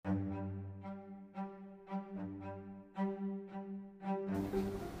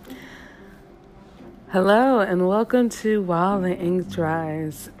Hello and welcome to While the Ink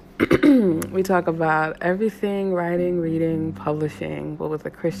Dries. We talk about everything writing, reading, publishing, but with a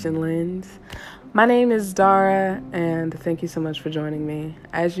Christian lens. My name is Dara, and thank you so much for joining me.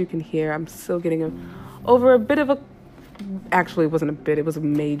 As you can hear, I'm still getting over a bit of actually, it wasn't a bit, it was a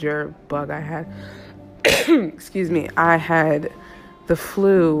major bug I had. Excuse me. I had the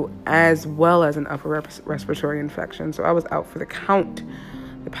flu as well as an upper respiratory infection, so I was out for the count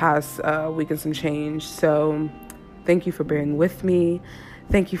the past week and some change. So thank you for bearing with me.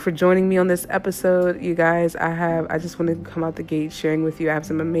 Thank you for joining me on this episode, you guys. I just wanted to come out the gate sharing with you. I have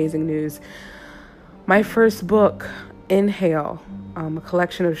some amazing news. My first book, Inhale, a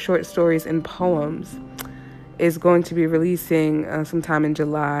collection of short stories and poems, is going to be releasing sometime in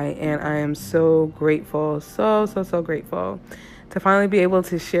July, and I am so grateful, so grateful to finally be able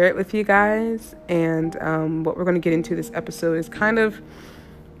to share it with you guys. And what we're going to get into this episode is kind of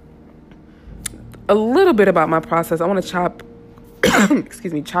a little bit about my process. I want to chop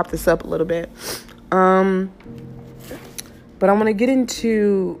this up a little bit. But I want to get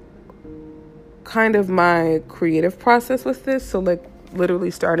into kind of my creative process with this. So like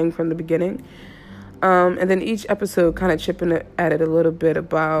literally starting from the beginning. And then each episode kind of chipping at it a little bit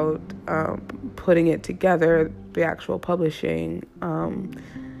about putting it together, the actual publishing. And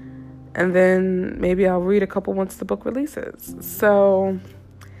then maybe I'll read a couple once the book releases.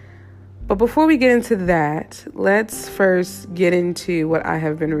 But before we get into that, let's first get into what I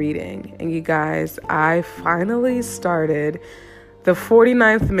have been reading. And you guys, I finally started The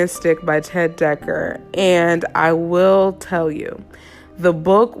 49th Mystic by Ted Dekker. And I will tell you, the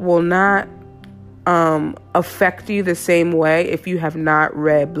book will not affect you the same way if you have not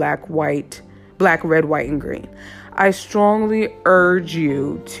read Black, Red, White, and Green. I strongly urge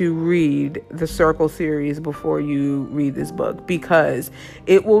you to read the Circle series before you read this book, because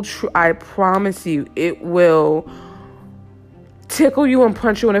it will, I promise you, it will tickle you and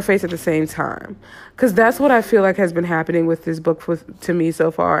punch you in the face at the same time. Because that's what I feel like has been happening with this book to me so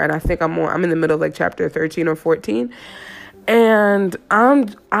far. And I think I'm in the middle of like chapter 13 or 14. And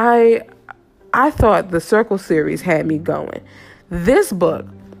I thought the Circle series had me going. This book,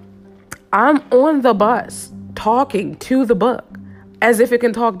 I'm on the bus talking to the book as if it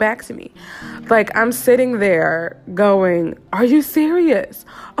can talk back to me. Like, I'm sitting there going, are you serious?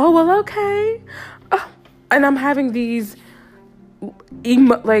 Oh, well, okay. And I'm having these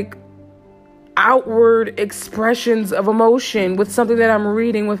outward expressions of emotion with something that I'm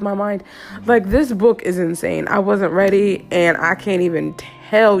reading with my mind. Like, this book is insane. I wasn't ready, and I can't even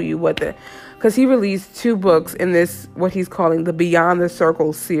tell you because he released 2 books in this, what he's calling the Beyond the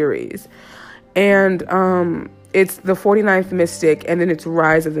Circle series. And it's The 49th Mystic, and then it's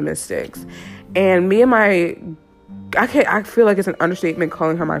Rise of the Mystics. And me and I feel like it's an understatement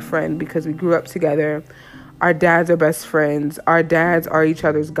calling her my friend, because we grew up together. Our dads are best friends. Our dads are each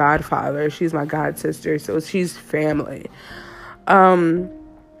other's godfathers. She's my god sister, so she's family.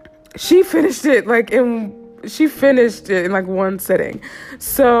 She finished it in like one sitting.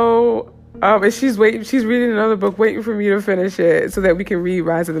 So and she's reading another book, waiting for me to finish it so that we can read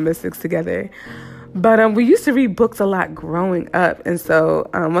Rise of the Mystics together. But we used to read books a lot growing up. And so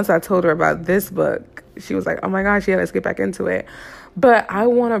once I told her about this book, she was like, oh my gosh, yeah, let's get back into it. But I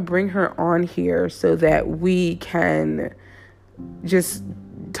want to bring her on here so that we can just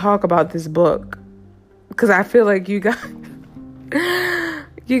talk about this book. Because I feel like you guys,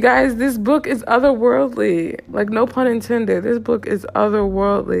 this book is otherworldly. Like, no pun intended. This book is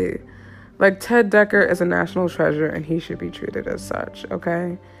otherworldly. Like, Ted Dekker is a national treasure, and he should be treated as such,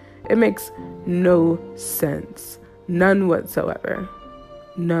 okay? It makes no sense. None whatsoever.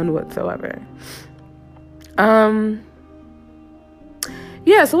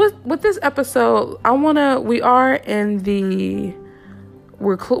 Yeah, so with this episode,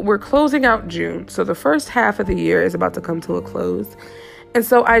 we're closing out June. So the first half of the year is about to come to a close. And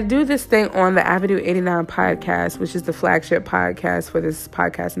so I do this thing on the Avenue 89 podcast, which is the flagship podcast for this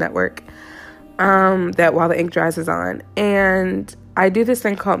podcast network, that While the Ink Dries is on. And I do this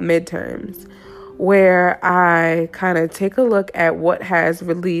thing called midterms, where I kind of take a look at what has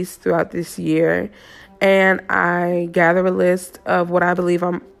released throughout this year, and I gather a list of what are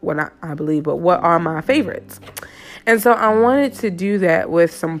my favorites. And so I wanted to do that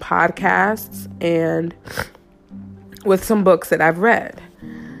with some podcasts and with some books that I've read.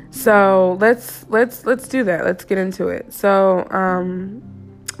 So let's do that. Let's get into it. So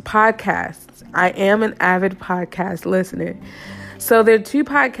podcasts. I am an avid podcast listener. So there are 2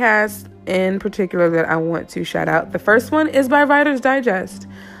 podcasts in particular that I want to shout out. The first one is by Writer's Digest.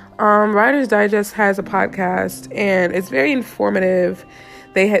 Writer's Digest has a podcast, and it's very informative.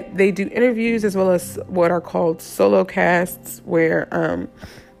 They do interviews as well as what are called solo casts, where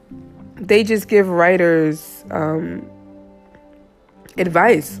they just give writers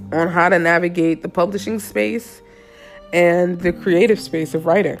advice on how to navigate the publishing space and the creative space of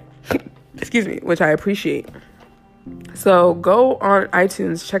writing. Excuse me, which I appreciate. So go on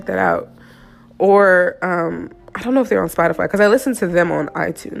iTunes, check that out. Or I don't know if they're on Spotify, because I listen to them on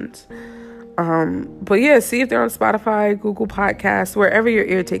iTunes. But yeah, see if they're on Spotify, Google Podcasts, wherever your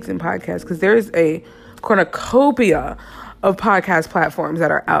ear takes in podcasts, because there is a cornucopia of podcast platforms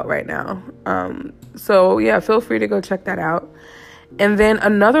that are out right now. So yeah, feel free to go check that out. And then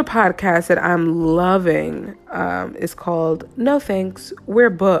another podcast that I'm loving is called No Thanks, We're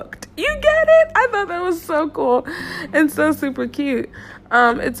Booked. You get it? I thought that was so cool and so super cute.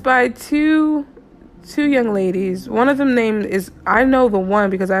 It's by two young ladies. One of them name is, I know the one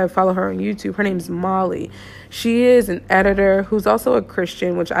because I follow her on YouTube. Her name's Molly. She is an editor who's also a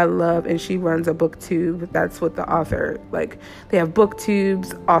Christian, which I love, and she runs a booktube. That's what the author, like, they have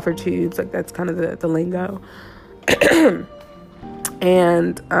booktubes, author tubes, like that's kind of the lingo.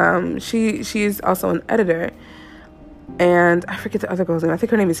 And she's also an editor, and I forget the other girl's name. I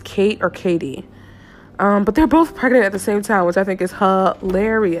think her name is Kate or Katie. But they're both pregnant at the same time, which I think is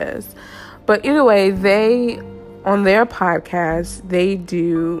hilarious. But either way, on their podcast, they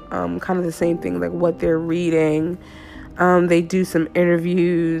do kind of the same thing, like what they're reading. They do some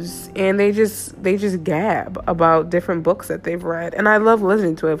interviews, and they just gab about different books that they've read. And I love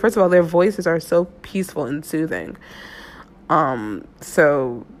listening to it. First of all, their voices are so peaceful and soothing.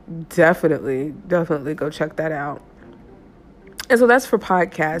 So definitely go check that out. And so that's for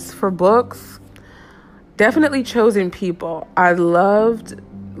podcasts. For books, definitely Chosen People. I loved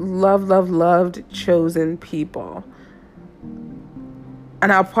Chosen People.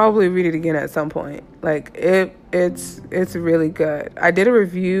 And I'll probably read it again at some point. Like it's really good. I did a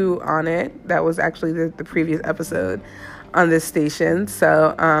review on it. That was actually the previous episode on this station.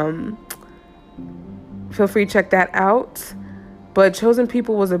 So feel free to check that out. But Chosen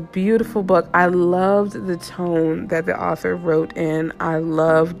People was a beautiful book. I loved the tone that the author wrote in. I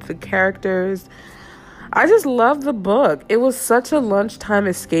loved the characters. I just loved the book. It was such a lunchtime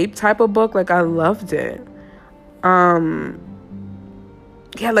escape type of book. Like, I loved it. Yeah,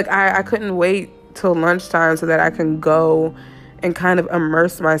 like I couldn't wait till lunchtime so that I can go and kind of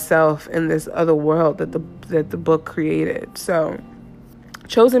immerse myself in this other world that the book created. So,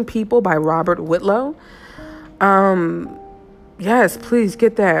 Chosen People by Robert Whitlow. Yes, please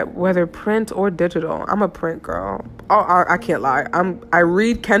get that, whether print or digital. I'm a print girl. Oh, I can't lie. I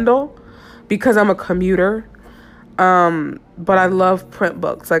read Kindle because I'm a commuter. But I love print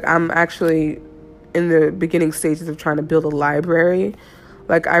books. Like, I'm actually in the beginning stages of trying to build a library.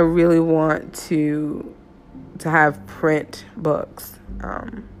 Like, I really want to have print books.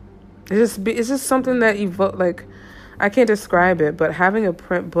 It's just something that like, I can't describe it, but having a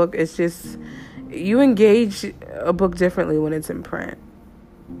print book is just, you engage a book differently when it's in print.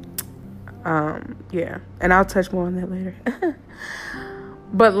 Yeah, and I'll touch more on that later.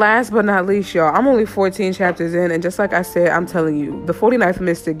 But last but not least, y'all, I'm only 14 chapters in, and just like I said, I'm telling you, the 49th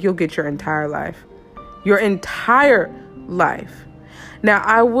Mystic, you'll get your entire life. Your entire life. Now,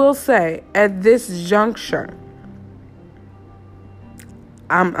 I will say, at this juncture,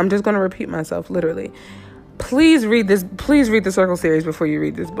 I'm just going to repeat myself, literally. Please read the Circle series before you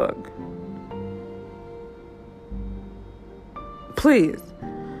read this book. Please.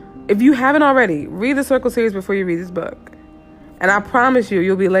 If you haven't already, read the Circle series before you read this book. And I promise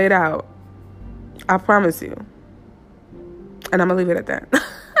you'll be laid out. I promise you. And I'm going to leave it at that.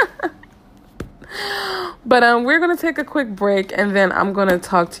 But we're going to take a quick break, and then I'm going to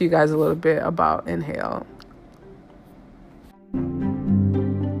talk to you guys a little bit about Inhale.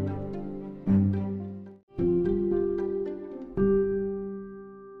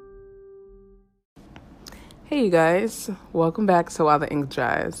 Hey, you guys. Welcome back to While the Ink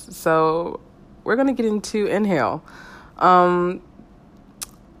Dries. So we're going to get into Inhale.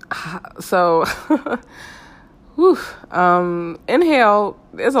 Inhale,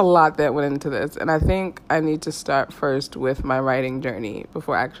 there's a lot that went into this, and I think I need to start first with my writing journey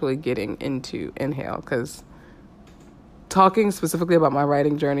before actually getting into Inhale, because talking specifically about my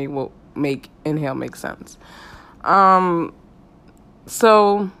writing journey will make Inhale make sense. I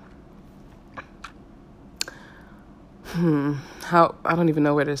don't even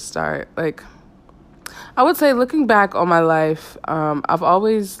know where to start. Like, I would say, looking back on my life, I've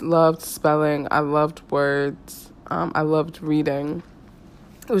always loved spelling. I loved words. I loved reading.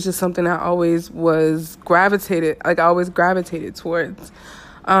 It was just something I always gravitated towards.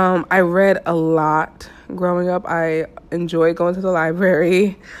 I read a lot growing up. I enjoyed going to the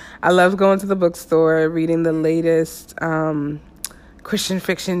library. I loved going to the bookstore, reading the latest Christian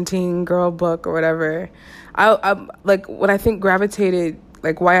fiction teen girl book or whatever. I like what I think gravitated,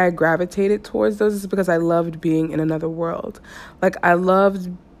 like why I gravitated towards those is because I loved being in another world. Like I loved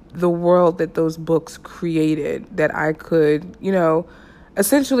the world that those books created, that I could,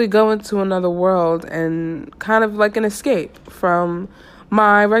 essentially go into another world and kind of like an escape from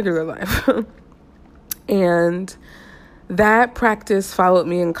my regular life. And that practice followed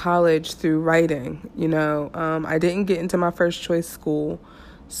me in college through writing. I didn't get into my first choice school,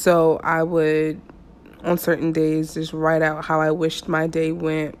 so I would, on certain days, just write out how I wished my day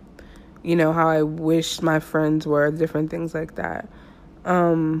went, how I wished my friends were, different things like that.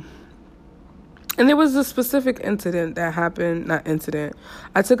 And there was a specific incident that happened, not incident.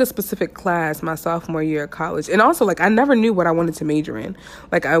 I took a specific class my sophomore year of college. And also, I never knew what I wanted to major in.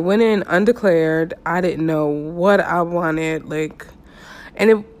 I went in undeclared. I didn't know what I wanted.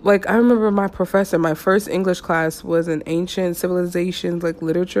 And I remember my professor, my first English class was an ancient civilizations,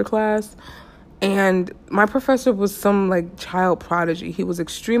 literature class. And my professor was some child prodigy. He was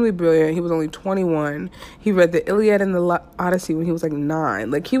extremely brilliant. He was only 21. He read the Iliad and the Odyssey when he was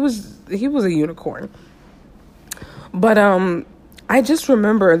 9. He was a unicorn. But I just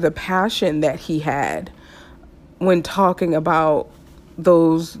remember the passion that he had when talking about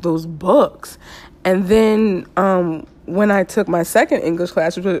those books. And then when I took my second English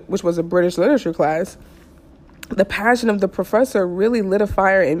class, which was a British literature class, the passion of the professor really lit a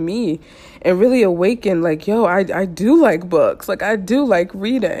fire in me and really awakened, I do like books. I do like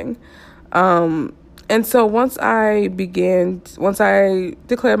reading. And so once I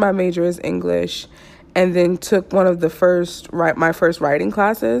declared my major as English and then took one of my first writing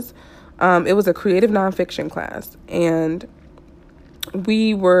classes, it was a creative nonfiction class. And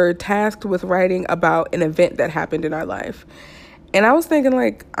we were tasked with writing about an event that happened in our life. And I was thinking,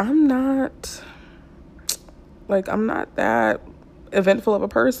 I'm not that eventful of a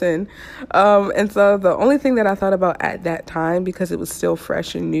person. And so the only thing that I thought about at that time, because it was still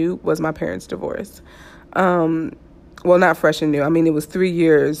fresh and new, was my parents' divorce. Well, not fresh and new. I mean, it was 3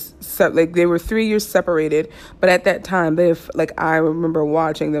 years. They were 3 years separated. But at that time, I remember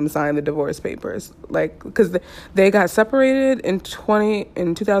watching them sign the divorce papers. Because they got separated in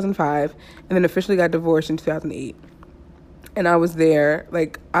 2005 and then officially got divorced in 2008. And I was there,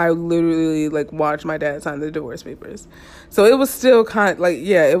 I literally, watched my dad sign the divorce papers. So it was still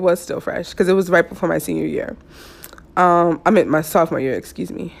it was still fresh, because it was right before my senior year. My sophomore year,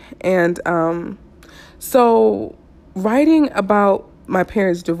 excuse me. And so writing about my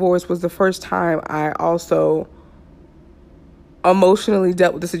parents' divorce was the first time I also emotionally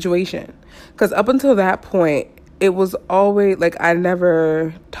dealt with the situation. Because up until that point, it was always, I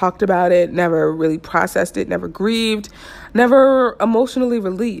never talked about it, never really processed it, never grieved, never emotionally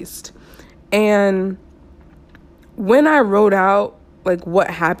released. And when I wrote out, what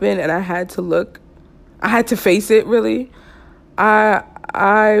happened and I had to face it, really,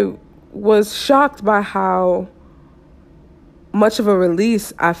 I was shocked by how much of a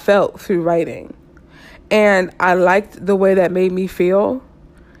release I felt through writing. And I liked the way that made me feel.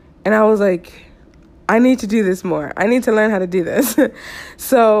 And I was like, I need to do this more. I need to learn how to do this.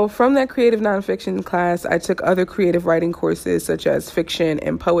 So from that creative nonfiction class, I took other creative writing courses such as fiction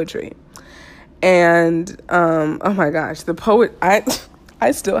and poetry. And oh my gosh,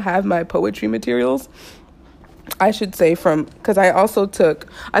 I still have my poetry materials. I should say because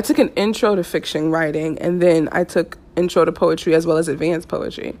I took an intro to fiction writing, and then I took intro to poetry as well as advanced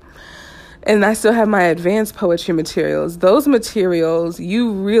poetry. And I still have my advanced poetry materials. Those materials,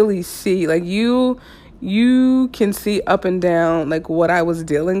 you really see, you can see up and down, what I was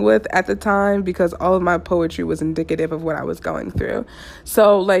dealing with at the time, because all of my poetry was indicative of what I was going through.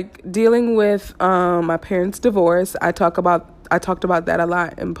 So, dealing with my parents' divorce, I talked about that a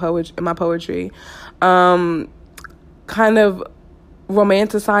lot in my poetry. Kind of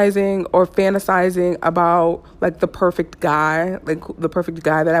romanticizing or fantasizing about the perfect guy, the perfect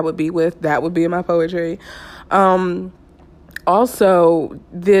guy that I would be with, that would be in my poetry. Also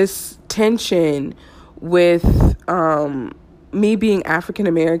this tension with me being African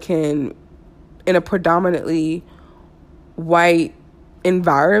American in a predominantly white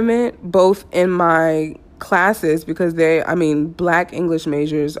environment, both in my classes, because Black English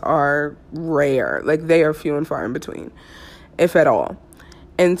majors are rare. They are few and far in between, if at all.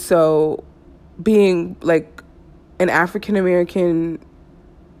 And so being an African American,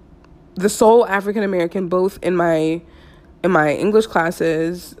 the sole African American, both in my English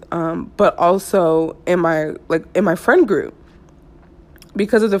classes, but also in my friend group,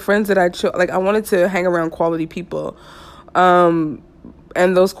 because of the friends that I chose. Like, I wanted to hang around quality people. And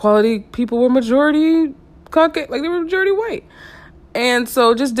those quality people were majority Caucasian, like they were majority white. And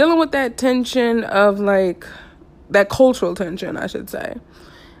so just dealing with that tension of like, that cultural tension, I should say.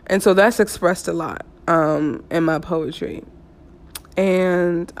 And so that's expressed a lot in my poetry.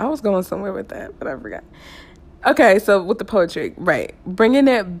 And I was going somewhere with that, but I forgot. Okay, so with the poetry, right. Bringing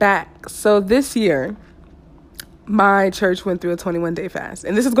it back. So this year, my church went through a 21-day fast.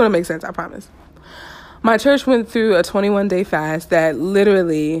 And this is going to make sense, I promise. My church went through a 21-day fast that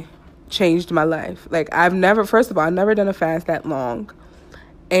literally changed my life. Like, I've never done a fast that long.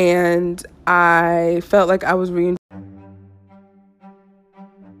 And I felt like I was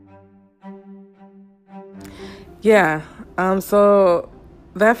Yeah. So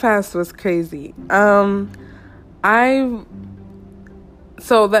that fast was crazy. With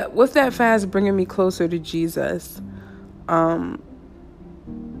that fast bringing me closer to Jesus, in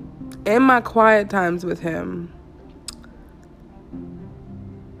my quiet times with him,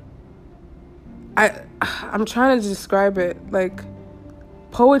 I'm trying to describe it. Like,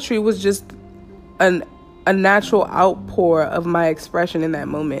 poetry was just a natural outpour of my expression in that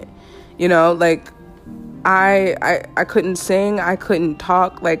moment. You know, like, I couldn't sing, I couldn't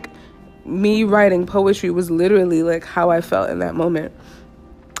talk. Like, me writing poetry was literally like how I felt in that moment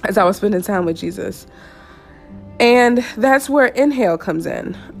as I was spending time with Jesus. And that's where Inhale comes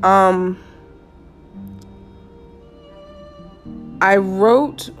in. I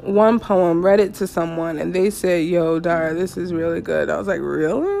wrote one poem, read it to someone, and they said, "Yo, Dara, this is really good." I was like,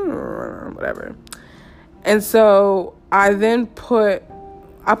 "Really?" Whatever. And so I put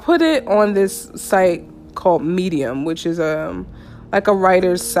it on this site called Medium, which is like a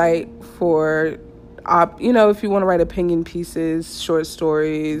writer's site for if you want to write opinion pieces, short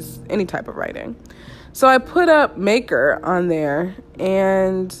stories, any type of writing. So I put up Maker on there,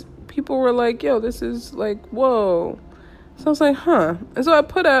 and people were like, "Yo, this is like, whoa." So I was like, huh. And so I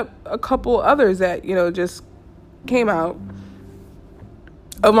put up a couple others that, just came out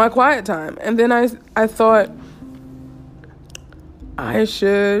of my quiet time. And then I thought I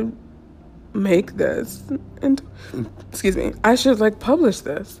should make this. And, I should publish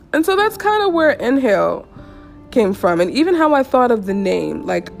this. And so that's kind of where Inhale came from. And even how I thought of the name,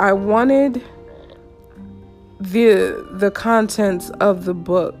 I wanted the contents of the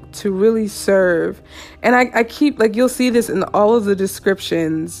book to really serve. And I keep, you'll see this in all of the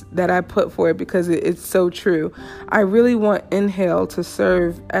descriptions that I put for it, because it's so true. I really want Inhale to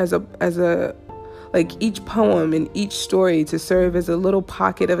serve as a each poem and each story to serve as a little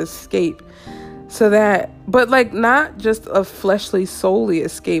pocket of escape. So that, but not just a fleshly, solely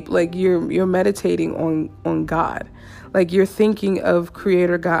escape. You're meditating on God. You're thinking of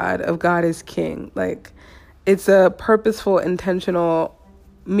Creator God, of God as King. It's a purposeful, intentional,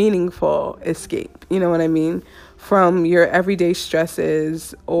 meaningful escape. You know what I mean? From your everyday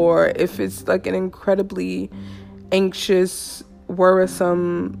stresses, or if it's an incredibly anxious,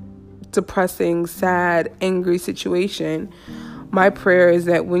 worrisome, depressing, sad, angry situation, my prayer is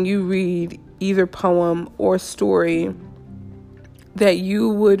that when you read either poem or story, that you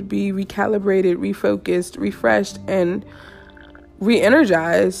would be recalibrated, refocused, refreshed, and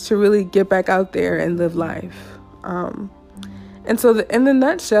re-energized to really get back out there and live life. And so in the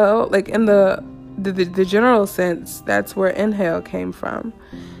nutshell, in the general sense, that's where Inhale came from.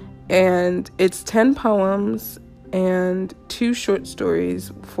 And it's 10 poems and 2 short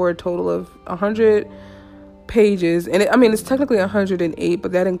stories for a total of 100 pages. And it's technically 108,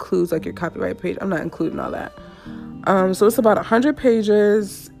 but that includes your copyright page. I'm not including all that. So it's about 100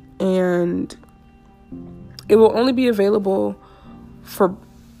 pages, and it will only be available for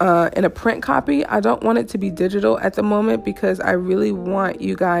in a print copy. I don't want it to be digital at the moment, because I really want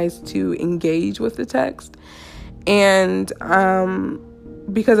you guys to engage with the text. And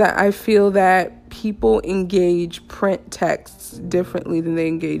because I feel that people engage print texts differently than they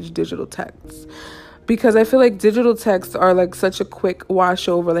engage digital texts. Because I feel like digital texts are such a quick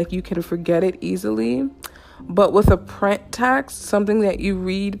washover, you can forget it easily. But with a print text, something that you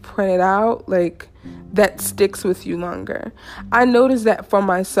read printed out, that sticks with you longer. I noticed that for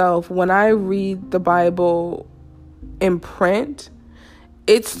myself, when I read the Bible in print,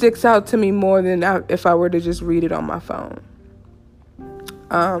 it sticks out to me more than if I were to just read it on my phone.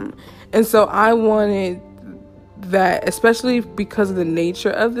 And so I wanted that, especially because of the nature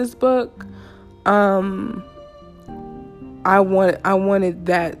of this book. I wanted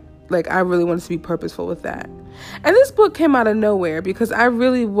that, I really wanted to be purposeful with that. And this book came out of nowhere, because I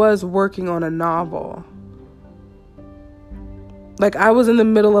really was working on a novel. I was in the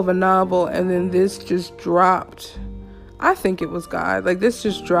middle of a novel, and then this just dropped I think it was God. Like, this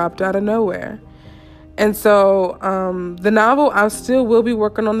just dropped out of nowhere. And so the novel, I still will be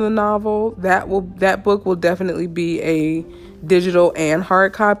working on the novel. That book will definitely be a digital and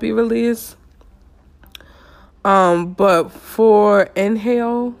hard copy release. But for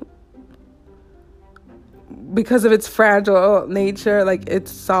Inhale, because of its fragile nature, like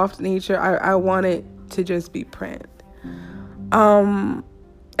its soft nature, I want it to just be print. And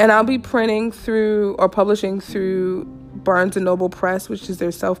I'll be printing through or publishing through Barnes & Noble Press, which is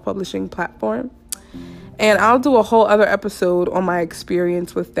their self-publishing platform. And I'll do a whole other episode on my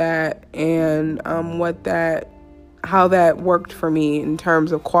experience with that and how that worked for me in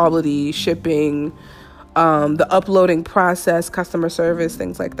terms of quality, shipping, the uploading process, customer service,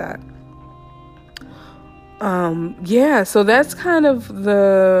 things like that. So that's kind of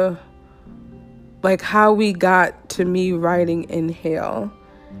how we got to me writing Inhale.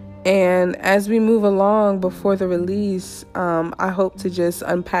 And as we move along before the release, I hope to just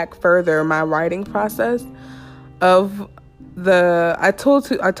unpack further my writing process of I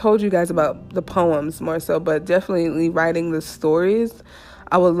told you guys about the poems more so, but definitely writing the stories.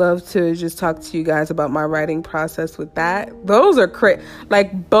 I would love to just talk to you guys about my writing process with that. Those are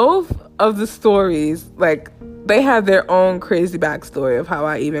both of the stories, they have their own crazy backstory of how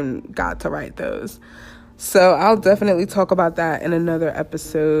I even got to write those. So I'll definitely talk about that in another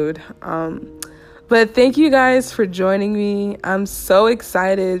episode. But thank you guys for joining me. I'm so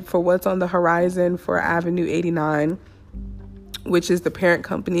excited for what's on the horizon for Avenue 89, which is the parent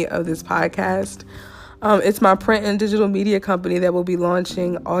company of this podcast. It's my print and digital media company that will be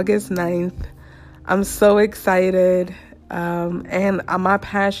launching August 9th. I'm so excited. And my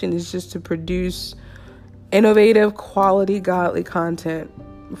passion is just to produce innovative, quality, godly content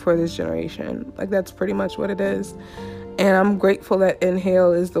for this generation. That's pretty much what it is. And I'm grateful that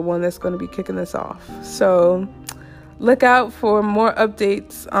Inhale is the one that's going to be kicking this off. So look out for more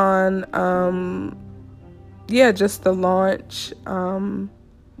updates on just the launch.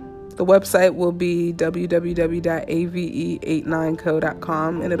 The website will be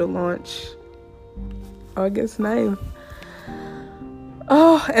www.ave89co.com, and it'll launch August 9th.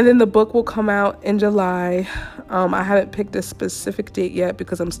 Oh, and then the book will come out in July. I haven't picked a specific date yet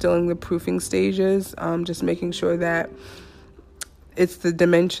because I'm still in the proofing stages. Just making sure that it's the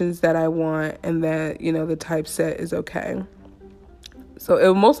dimensions that I want and that, the typeset is okay. So it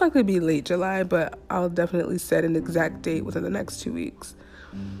will most likely be late July, but I'll definitely set an exact date within the next 2 weeks.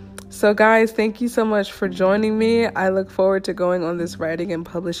 So guys, thank you so much for joining me. I look forward to going on this writing and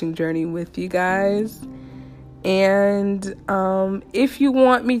publishing journey with you guys. And if you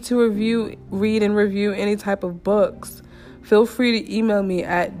want me to read and review any type of books, feel free to email me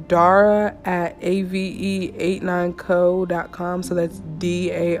at dara@ave89co.com. So that's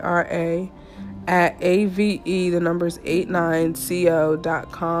DARA @AVE, the numbers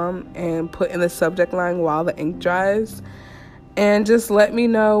 89co.com, and put in the subject line "while the ink dries." And just let me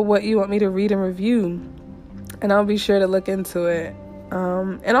know what you want me to read and review, and I'll be sure to look into it.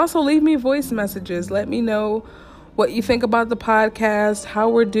 And also leave me voice messages. Let me know what you think about the podcast, how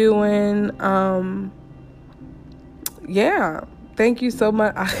we're doing. Thank you so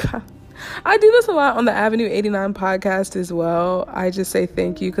much. I do this a lot on the Avenue 89 podcast as well. I just say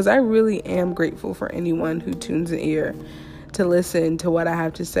thank you because I really am grateful for anyone who tunes an ear to listen to what I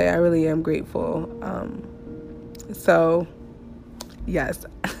have to say. I really am grateful. So yes.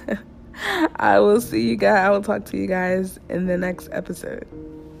 I will talk to you guys in the next episode.